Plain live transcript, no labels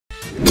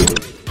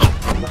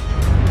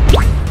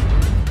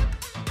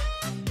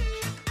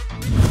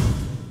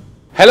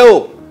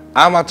Hello,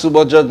 I'm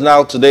Atubo Judge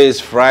now. Today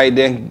is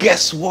Friday, and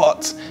guess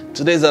what?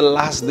 Today is the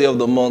last day of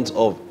the month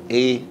of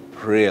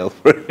April.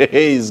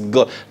 Praise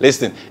God.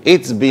 Listen,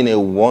 it's been a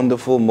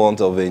wonderful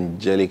month of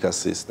angelic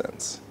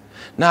assistance.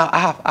 Now,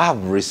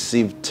 I've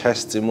received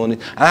testimony,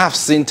 and I've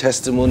seen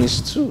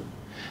testimonies too.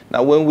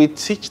 Now, when we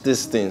teach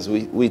these things,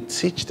 we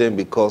teach them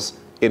because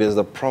it is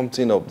the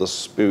prompting of the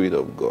Spirit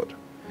of God.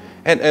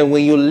 And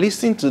when you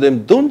listen to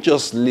them, don't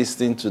just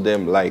listen to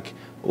them like,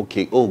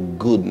 okay, oh,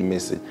 good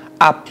message.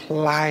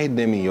 Apply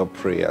them in your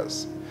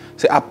prayers.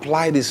 Say,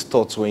 apply these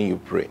thoughts when you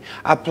pray.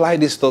 Apply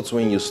these thoughts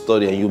when you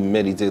study and you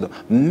meditate.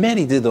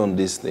 Meditate on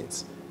these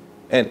things.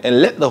 And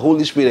let the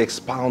Holy Spirit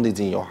expound it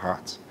in your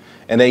heart.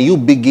 And then you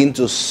begin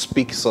to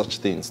speak such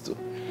things too.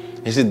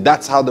 You see,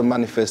 that's how the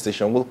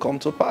manifestation will come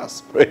to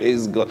pass.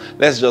 Praise God.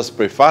 Let's just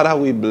pray. Father,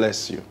 we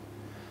bless you.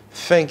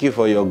 Thank you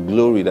for your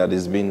glory that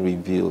is being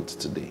revealed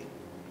today.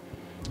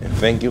 And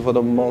thank you for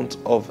the month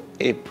of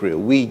April.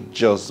 We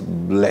just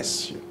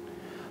bless you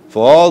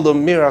for all the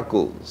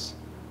miracles,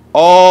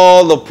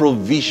 all the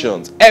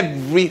provisions,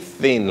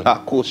 everything. We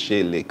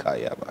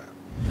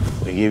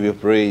give you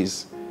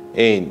praise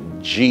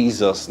in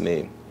Jesus'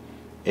 name.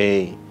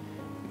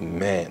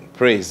 Amen.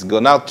 Praise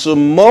God. Now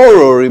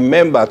tomorrow,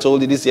 remember, I told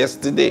you this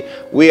yesterday,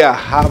 we are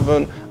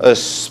having a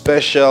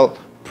special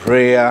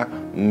prayer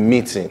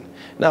meeting.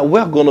 Now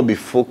we're going to be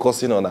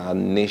focusing on our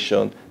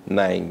nation,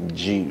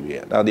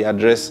 Nigeria. Now the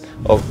address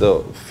of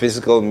the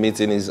physical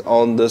meeting is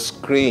on the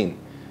screen.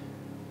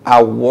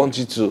 I want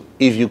you to,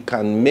 if you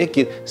can make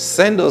it,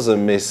 send us a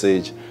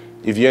message.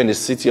 If you're in the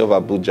city of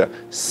Abuja,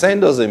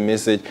 send us a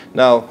message.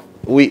 Now,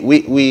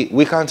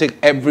 we can't take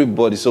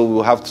everybody, so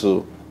we'll have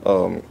to,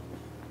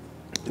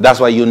 that's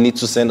why you need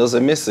to send us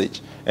a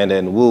message. And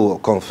then we'll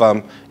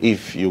confirm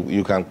if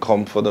you can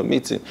come for the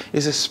meeting.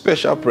 It's a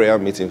special prayer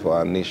meeting for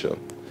our nation.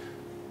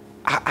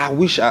 I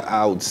wish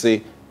I would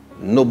say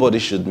nobody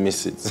should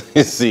miss it.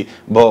 You see,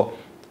 but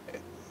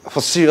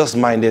for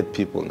serious-minded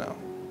people now,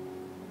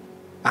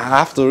 I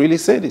have to really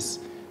say this.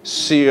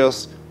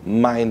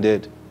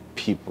 Serious-minded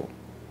people.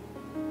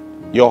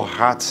 Your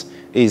heart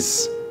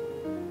is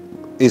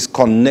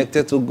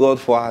connected to God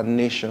for our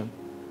nation.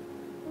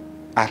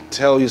 I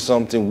tell you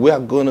something, we are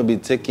going to be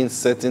taking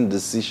certain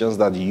decisions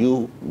that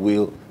you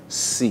will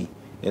see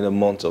in the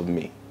month of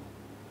May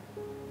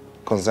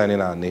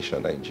concerning our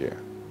nation, Nigeria.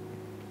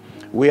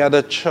 We are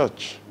the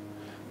church.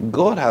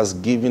 God has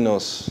given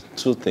us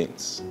two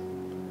things,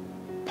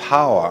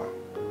 power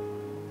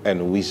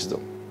and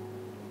wisdom.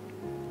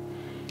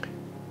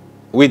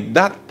 With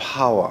that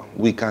power,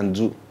 we can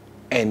do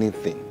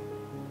anything.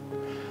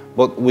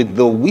 But with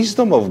the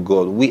wisdom of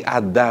God, we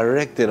are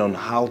directed on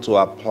how to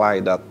apply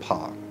that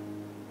power.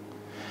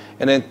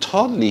 And then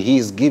thirdly, He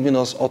is giving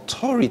us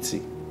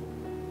authority.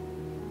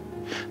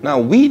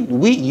 Now,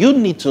 you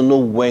need to know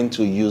when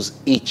to use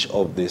each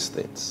of these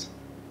things.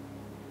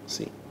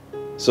 See?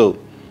 So,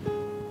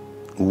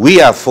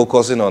 we are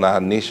focusing on our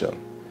nation.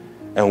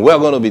 And we're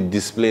going to be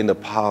displaying the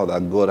power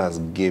that God has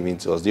given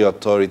to us, the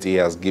authority He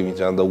has given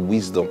to us, and the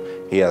wisdom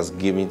He has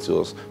given to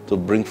us to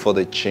bring forth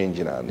a change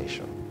in our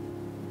nation.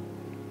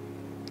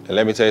 And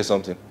let me tell you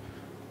something.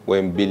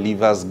 When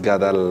believers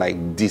gather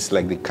like this,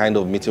 like the kind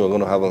of meeting we're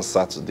going to have on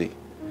Saturday,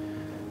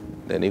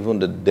 then even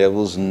the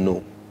devils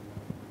know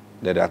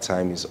that their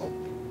time is up.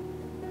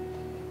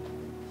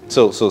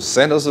 So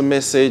send us a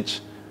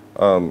message,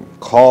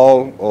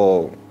 call,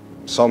 or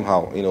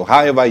somehow,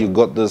 however you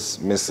got this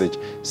message,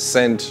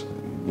 send,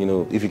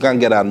 if you can't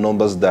get our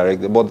numbers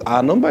directly, but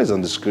our number is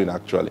on the screen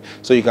actually.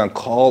 So you can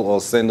call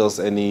or send us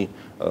any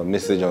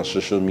message on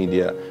social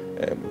media,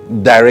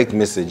 direct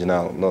message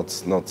now, not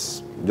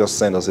just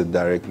send us a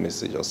direct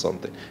message or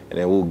something, and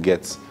then we'll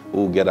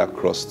get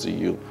across to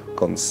you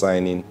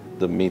concerning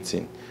the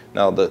meeting.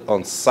 Now the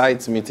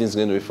on-site meeting is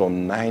going to be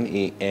from 9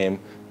 a.m.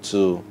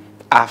 to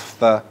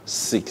after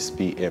 6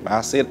 p.m.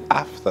 I said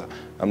after.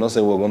 I'm not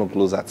saying we're going to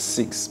close at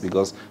 6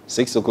 because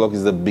 6 o'clock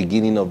is the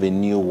beginning of a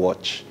new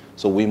watch.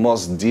 So we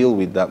must deal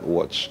with that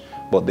watch.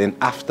 But then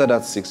after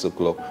that 6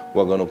 o'clock,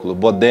 we're going to close.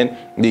 But then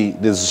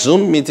the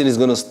Zoom meeting is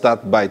going to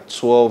start by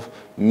 12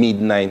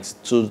 midnight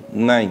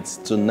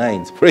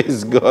tonight.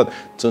 Praise God.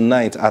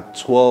 Tonight at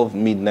 12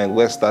 midnight,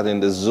 we're starting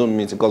the Zoom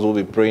meeting because we'll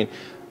be praying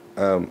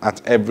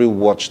at every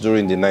watch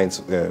during the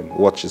night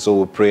watches. So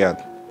we'll pray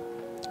at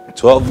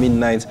 12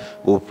 midnight,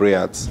 we'll pray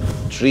at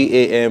 3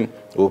 a.m.,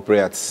 we'll pray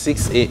at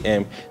 6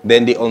 a.m.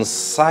 Then the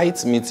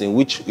on-site meeting,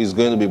 which is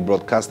going to be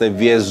broadcasted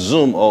via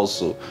Zoom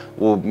also,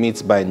 will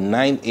meet by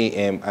 9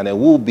 a.m. and then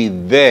we'll be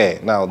there.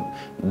 Now,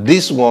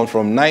 this one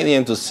from 9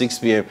 a.m. to 6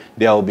 p.m.,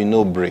 there will be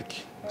no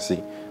break.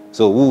 See?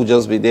 So we'll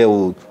just be there,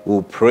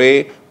 we'll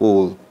pray,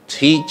 we'll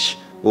teach,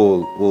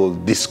 we'll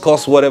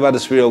discuss whatever the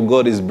Spirit of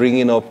God is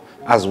bringing up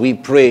as we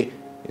pray,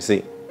 you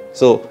see.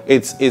 So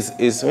it's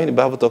when the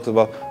Bible talks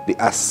about the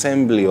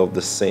assembly of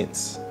the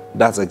saints,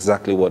 that's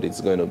exactly what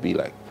it's going to be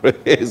like.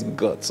 Praise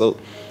God. So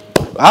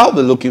I'll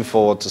be looking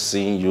forward to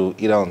seeing you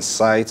either on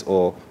site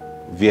or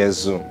via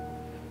Zoom.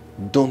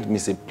 Don't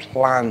miss it.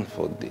 Plan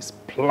for this.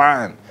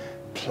 Plan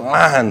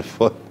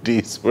for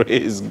this.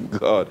 Praise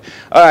God.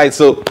 All right,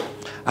 so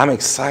I'm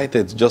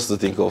excited just to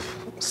think of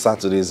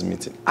Saturday's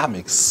meeting. I'm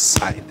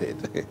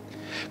excited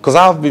because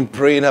I've been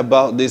praying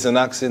about this and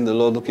asking the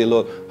Lord, okay,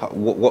 Lord,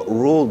 what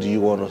role do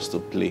you want us to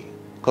play?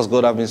 Because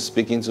God has been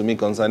speaking to me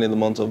concerning the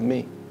month of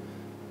May.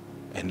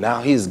 And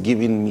now he's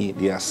giving me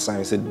the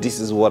assignment. He said, this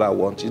is what I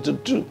want you to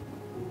do.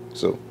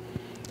 So,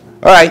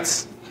 all right.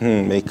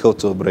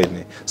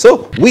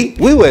 So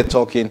we were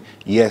talking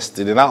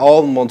yesterday. Now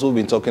all month we've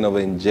been talking of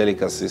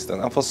angelic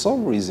assistance. And for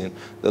some reason,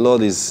 the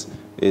Lord is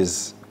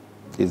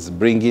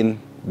bringing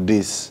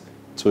this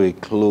to a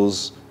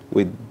close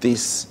with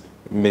this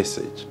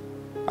message.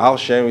 I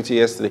was sharing with you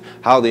yesterday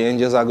how the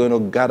angels are going to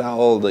gather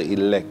all the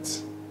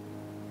elect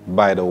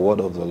by the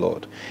word of the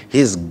Lord.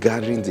 He's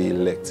gathering the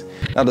elect.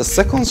 Now the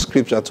second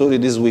scripture, I told you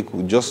this week,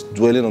 we're just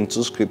dwelling on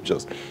two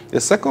scriptures.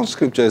 The second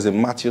scripture is in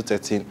Matthew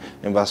 13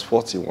 and verse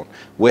 41,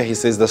 where he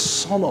says, the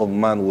Son of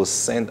Man will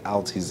send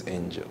out his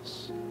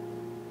angels,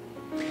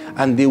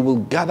 and they will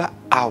gather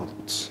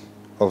out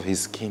of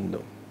his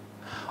kingdom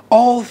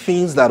all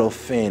things that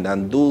offend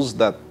and those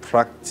that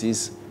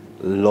practice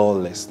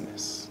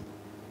lawlessness.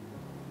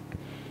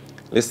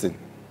 Listen.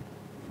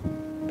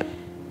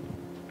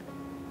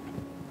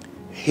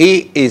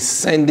 He is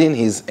sending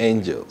his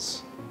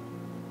angels.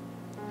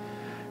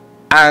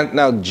 And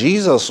now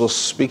Jesus was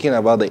speaking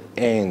about the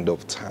end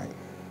of time.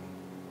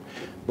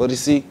 But you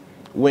see,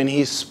 when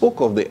he spoke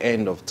of the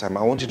end of time,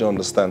 I want you to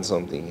understand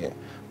something here.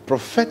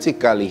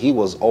 Prophetically, he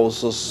was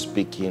also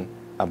speaking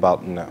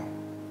about now.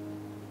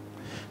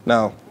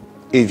 Now,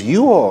 if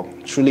you are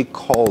truly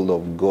called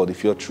of God,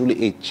 if you're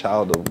truly a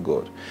child of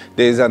God,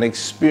 there is an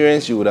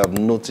experience you would have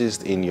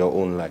noticed in your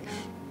own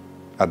life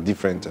at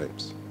different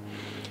times.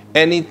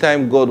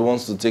 Anytime God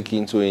wants to take you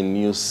into a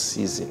new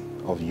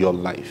season of your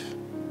life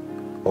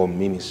or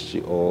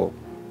ministry or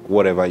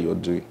whatever you're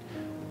doing,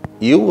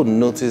 you will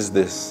notice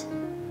this.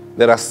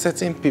 There are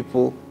certain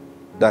people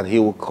that he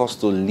will cause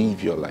to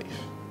leave your life.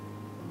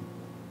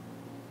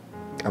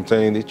 I'm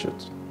telling you the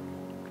truth.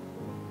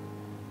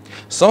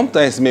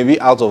 Sometimes it may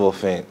be out of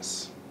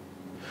offense.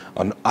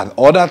 And at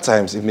other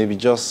times it may be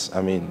just,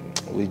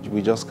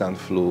 we just can't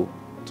flow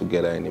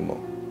together anymore.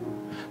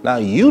 Now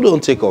you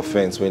don't take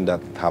offense when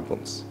that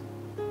happens.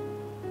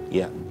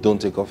 Yeah, don't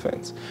take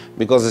offense.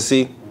 Because you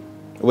see,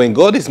 when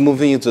God is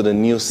moving you to the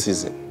new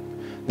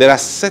season, there are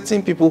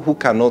certain people who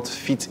cannot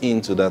fit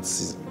into that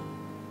season.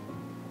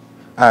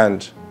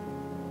 And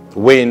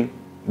when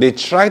they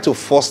try to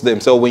force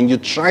themselves, when you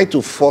try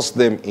to force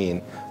them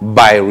in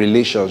by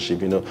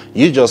relationship,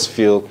 you just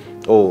feel,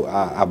 oh,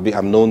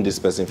 I've known this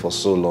person for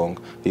so long,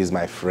 he's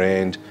my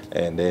friend,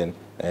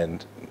 and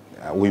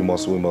we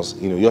must,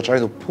 you're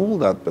trying to pull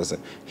that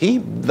person.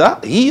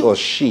 He or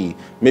she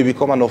may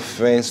become an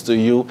offense to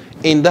you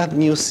in that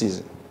new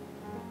season.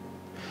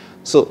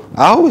 So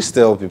I always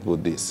tell people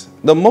this.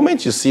 The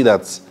moment you see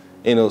that,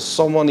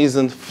 someone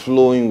isn't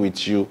flowing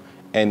with you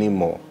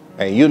anymore,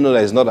 and you know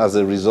that it's not as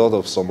a result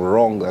of some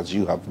wrong that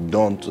you have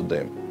done to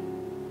them.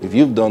 If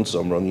you've done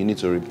some wrong, you need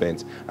to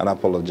repent and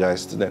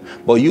apologize to them.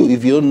 But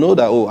if you know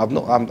that, oh,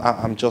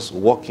 I'm just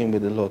walking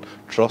with the Lord,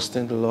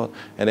 trusting the Lord,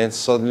 and then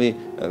suddenly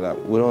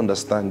we don't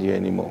understand you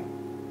anymore.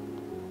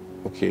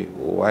 Okay,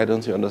 why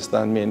don't you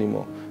understand me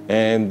anymore?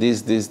 And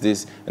this,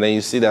 and then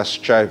you see that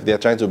strife. They're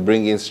trying to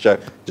bring in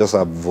strife. Just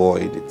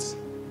avoid it.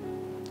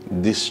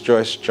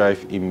 Destroy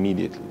strife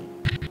immediately.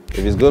 If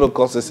it's going to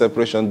cause a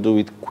separation, do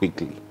it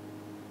quickly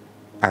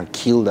and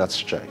kill that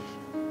strife.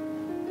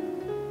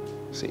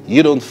 See,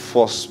 you don't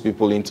force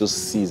people into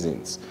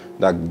seasons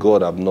that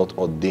God have not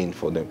ordained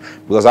for them.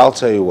 Because I'll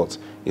tell you what,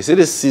 you see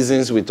the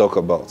seasons we talk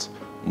about,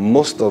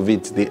 most of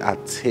it, they are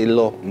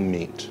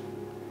tailor-made.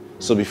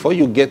 So before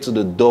you get to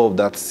the door of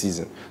that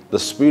season, the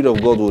Spirit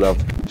of God would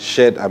have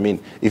shed,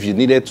 if you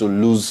needed to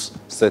lose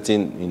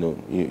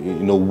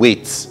certain,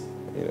 weights,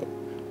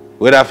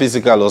 whether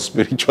physical or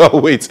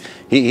spiritual weights,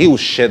 he will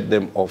shed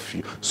them off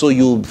you. So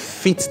you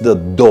fit the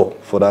door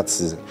for that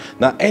season.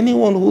 Now,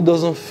 anyone who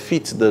doesn't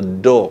fit the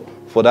door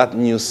for that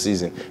new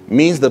season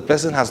means the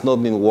person has not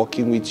been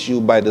walking with you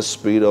by the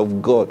Spirit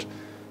of God.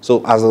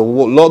 So as the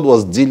Lord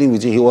was dealing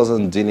with you, he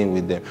wasn't dealing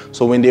with them.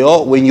 So when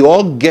you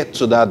all get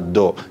to that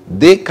door,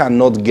 they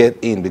cannot get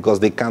in because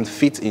they can't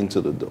fit into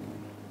the door.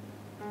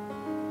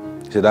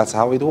 So that's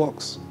how it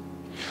works.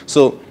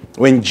 So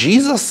when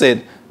Jesus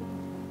said,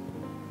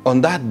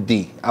 on that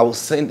day,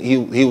 he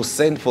will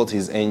send forth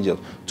his angels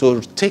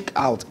to take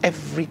out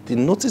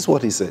everything. Notice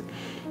what he said.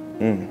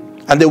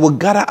 And they will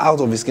gather out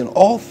of his kingdom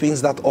all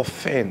things that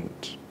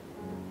offend.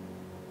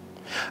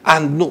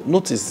 And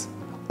notice,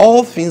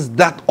 all things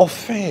that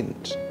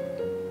offend.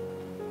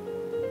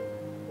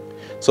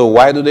 So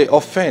why do they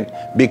offend?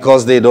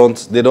 Because they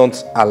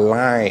don't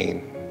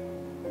align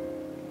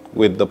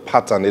with the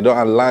pattern. They don't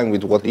align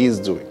with what he's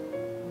doing.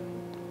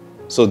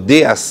 So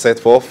they are set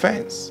for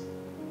offense.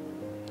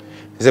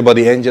 He said, but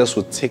the angels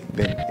will take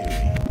them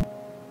away.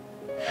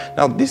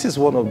 Now, this is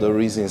one of the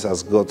reasons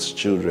as God's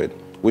children,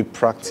 we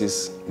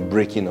practice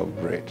breaking of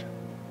bread.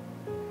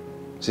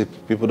 See,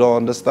 people don't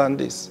understand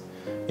this.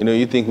 You know,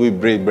 you think we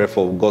break bread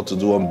for God to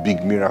do one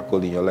big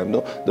miracle in your life.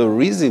 No, the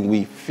reason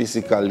we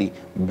physically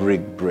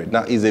break bread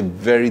now is a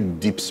very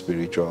deep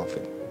spiritual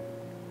thing.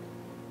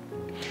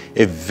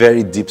 A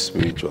very deep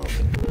spiritual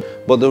thing.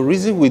 But the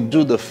reason we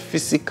do the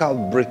physical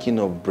breaking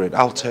of bread,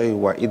 I'll tell you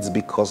why. It's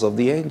because of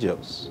the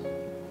angels.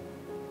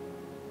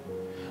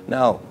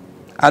 Now,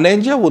 an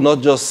angel will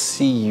not just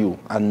see you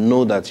and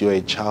know that you're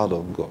a child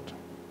of God.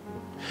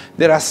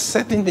 There are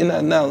certain things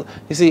that now,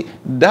 you see,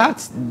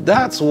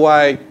 that's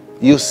why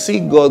you see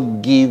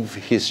God give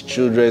his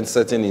children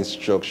certain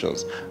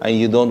instructions and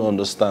you don't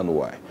understand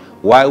why.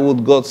 Why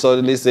would God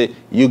suddenly say,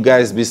 you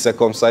guys be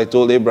circumcised? He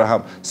told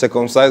Abraham,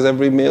 circumcise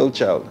every male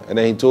child. And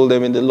then he told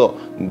them in the law,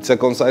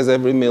 circumcise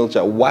every male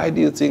child. Why do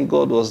you think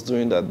God was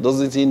doing that?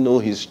 Doesn't he know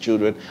his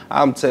children?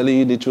 I'm telling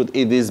you the truth.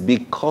 It is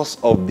because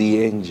of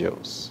the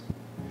angels.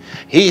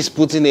 He is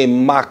putting a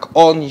mark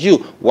on you.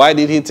 Why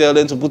did he tell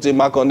them to put a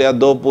mark on their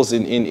doorposts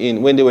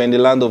when they were in the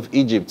land of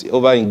Egypt,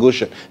 over in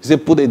Goshen? He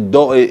said, put a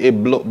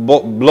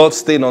blood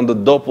stain on the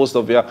doorpost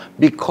of your house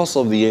because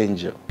of the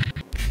angel.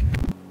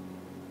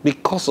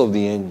 Because of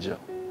the angel.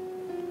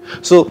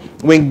 So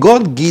when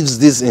God gives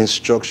these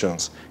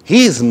instructions,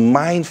 he is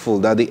mindful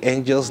that the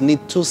angels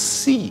need to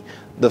see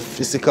the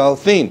physical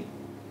thing,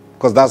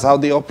 because that's how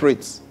they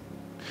operate.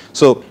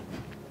 So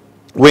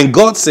when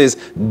God says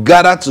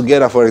gather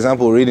together, for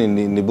example, reading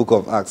in the book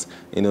of Acts,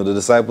 you know, the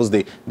disciples,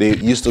 they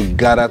used to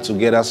gather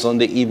together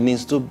Sunday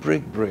evenings to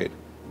break bread.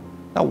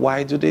 Now,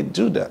 why do they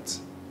do that?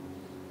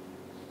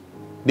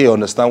 They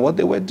understand what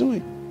they were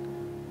doing.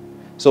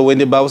 So when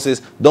the Bible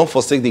says, don't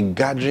forsake the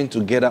gathering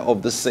together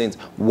of the saints,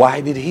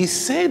 why did he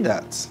say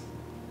that?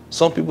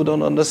 Some people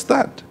don't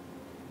understand.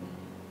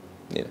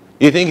 Yeah.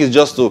 You think it's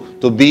just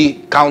to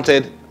be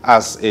counted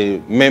as a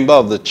member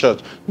of the church.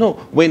 No,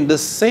 when the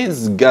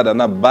saints gather,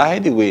 now by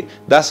the way,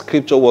 that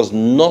scripture was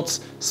not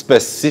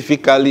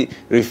specifically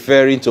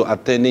referring to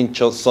attending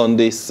church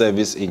Sunday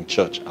service in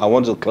church. I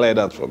want to clear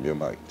that from your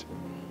mind.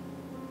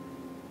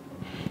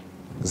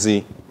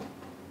 See,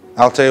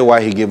 I'll tell you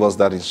why he gave us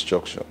that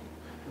instruction.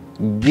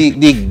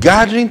 The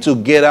gathering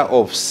together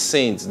of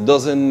saints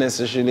doesn't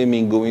necessarily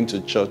mean going to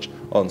church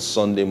on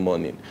Sunday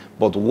morning.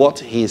 But what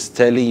he's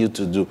telling you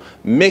to do,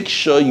 make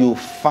sure you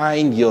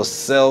find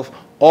yourself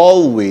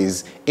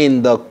always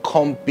in the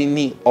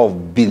company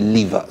of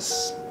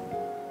believers.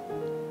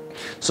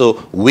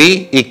 So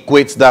we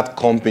equate that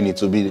company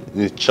to be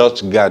the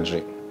church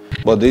gathering.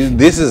 But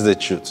this is the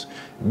truth.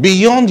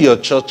 Beyond your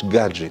church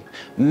gathering,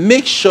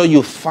 make sure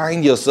you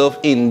find yourself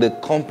in the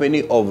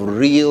company of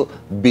real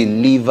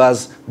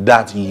believers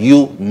that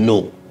you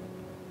know.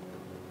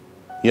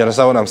 You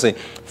understand what I'm saying?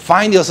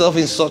 Find yourself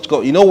in such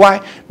company. You know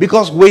why?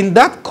 Because when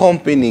that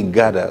company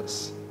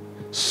gathers,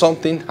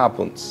 something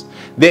happens.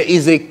 There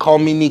is a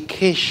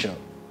communication.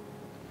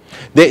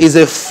 There is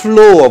a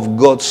flow of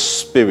God's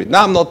Spirit.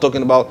 Now, I'm not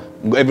talking about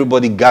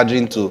everybody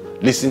gathering to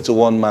listen to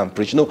one man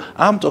preach. No,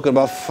 I'm talking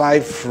about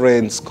 5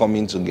 friends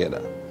coming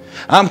together.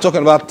 I'm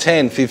talking about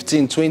 10,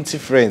 15, 20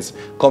 friends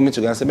coming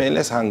together and say, man,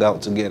 let's hang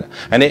out together.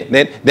 And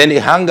then they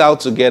hang out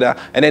together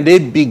and then they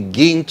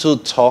begin to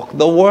talk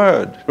the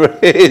word.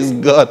 Praise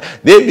God.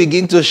 They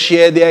begin to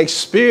share their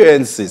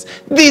experiences.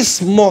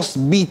 This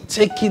must be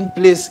taking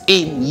place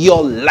in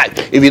your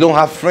life. If you don't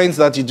have friends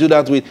that you do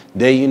that with,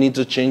 then you need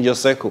to change your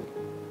circle.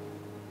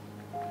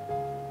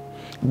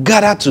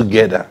 Gather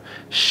together.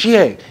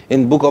 Share.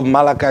 In the book of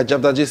Malachi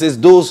chapter 3, it says,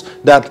 those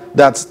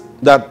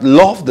that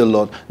love the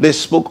Lord, they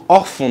spoke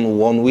often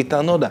one with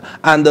another.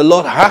 And the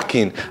Lord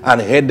hearkened and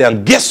heard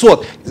them. Guess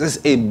what? It says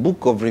a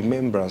book of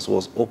remembrance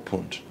was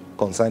opened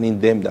concerning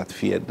them that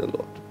feared the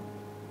Lord.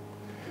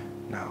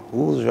 Now,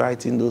 who's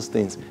writing those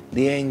things?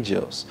 The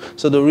angels.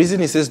 So the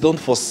reason he says don't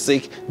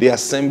forsake the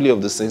assembly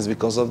of the saints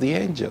because of the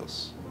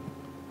angels.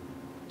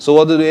 So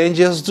what do the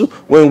angels do?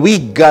 When we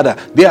gather,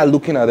 they are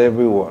looking at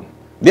everyone.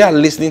 They are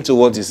listening to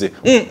what you say.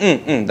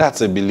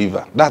 That's a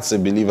believer. That's a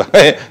believer.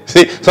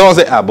 See, someone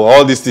say, but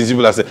all these things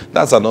people are saying,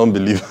 that's an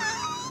unbeliever.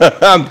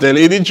 I'm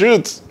telling you the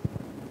truth.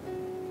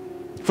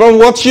 From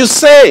what you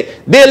say,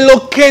 they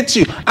locate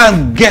you.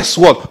 And guess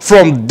what?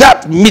 From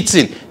that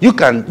meeting, you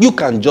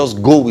can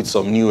just go with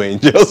some new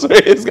angels.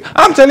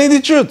 I'm telling you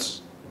the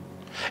truth.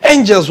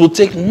 Angels will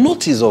take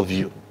notice of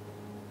you.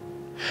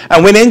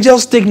 And when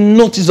angels take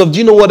notice of, do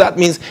you know what that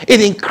means?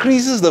 It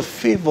increases the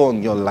favor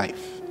on your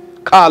life.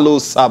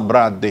 That's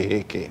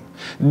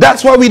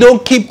why we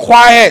don't keep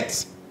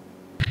quiet.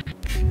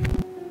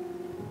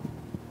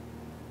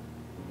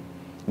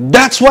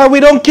 That's why we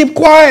don't keep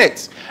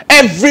quiet.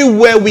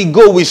 Everywhere we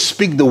go, we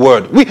speak the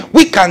word.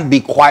 We can't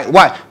be quiet.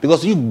 Why?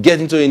 Because you get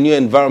into a new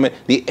environment.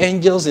 The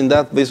angels in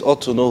that place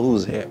ought to know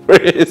who's here.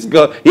 Praise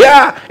God.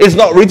 Yeah, it's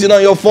not written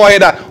on your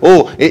forehead that,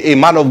 oh, a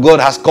man of God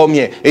has come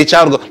here. A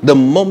child of God. The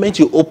moment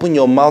you open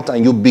your mouth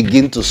and you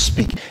begin to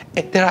speak,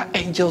 there are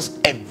angels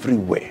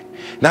everywhere.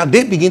 Now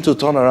they begin to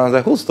turn around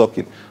like, who's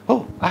talking?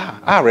 Oh,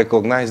 I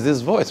recognize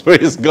this voice.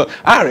 Praise God.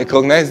 I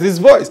recognize this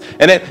voice.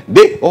 And then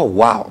they, oh,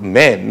 wow,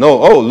 man.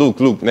 No, oh,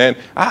 look, man.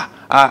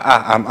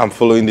 I'm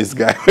following this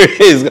guy.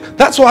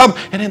 That's what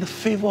happened. And then the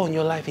favor on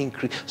your life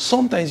increase.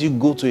 Sometimes you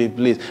go to a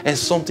place and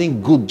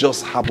something good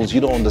just happens.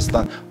 You don't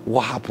understand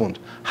what happened.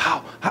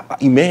 How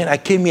man, I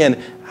came here and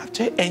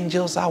after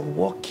angels are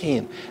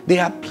walking. They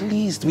are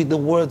pleased with the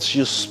words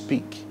you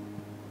speak.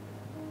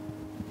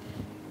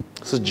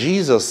 So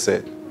Jesus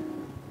said,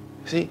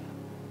 see,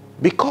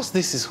 because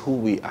this is who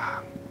we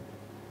are,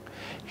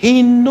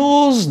 he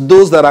knows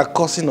those that are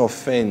causing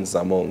offense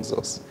amongst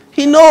us.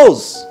 He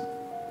knows.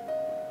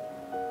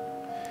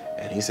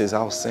 And he says,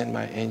 I'll send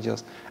my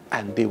angels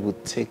and they will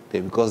take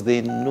them because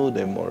they know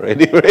them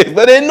already.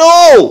 But they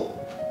know.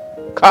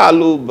 My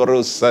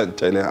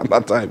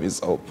time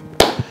is up.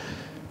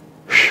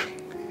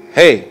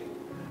 Hey,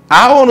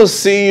 I want to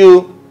see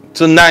you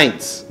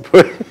tonight.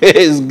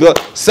 Praise God.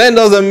 Send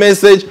us a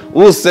message.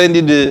 We'll send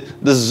you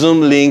the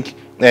Zoom link.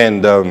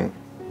 And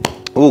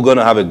we're going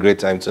to have a great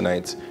time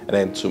tonight. And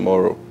then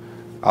tomorrow,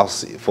 I'll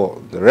see.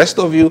 For the rest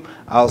of you,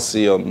 I'll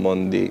see you on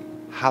Monday.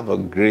 Have a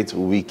great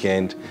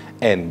weekend.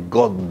 And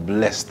God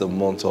bless the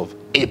month of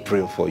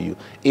April for you.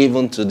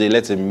 Even today,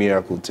 let a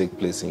miracle take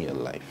place in your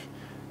life.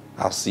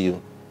 I'll see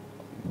you.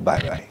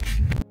 Bye-bye.